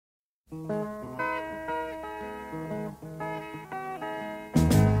Imagine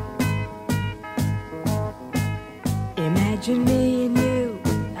me and you,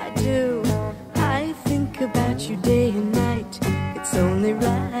 I do. I think about you day and night. It's only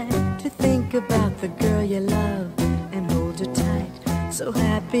right to think about the girl you love and hold her tight. So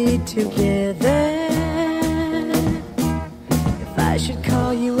happy together. If I should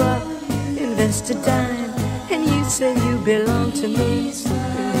call you up, invest a dime, and you say you belong to me,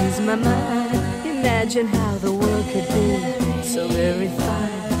 release my mind. Imagine how the world could be so very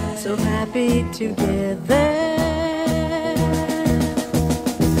fine, so happy together.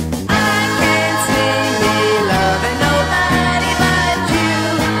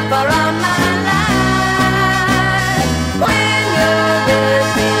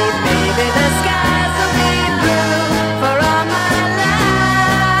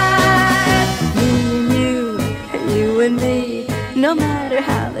 No matter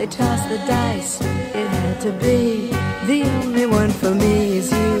how they toss the dice, it had to be. The only one for me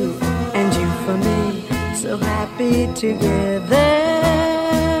is you, and you for me, so happy together.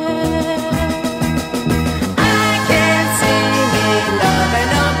 I can't see me loving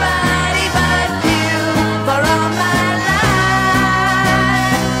nobody but you for all my life.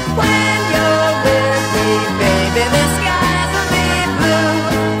 When you're with me, baby, the skies will be blue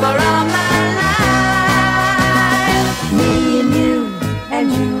for all my life. Me and you, and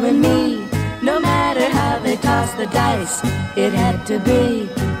you and me, no matter how they toss the dice, it had to be.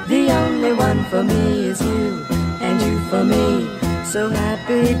 The only one for me is you, and you for me, so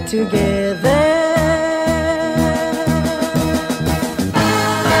happy together.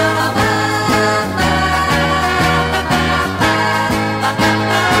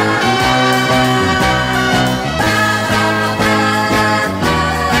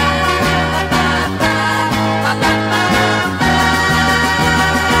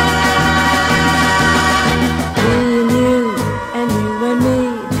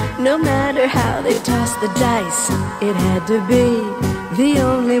 No matter how they toss the dice, it had to be. The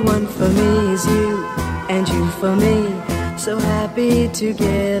only one for me is you, and you for me, so happy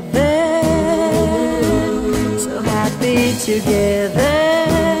together. So happy together.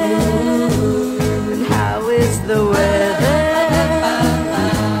 And how is the weather?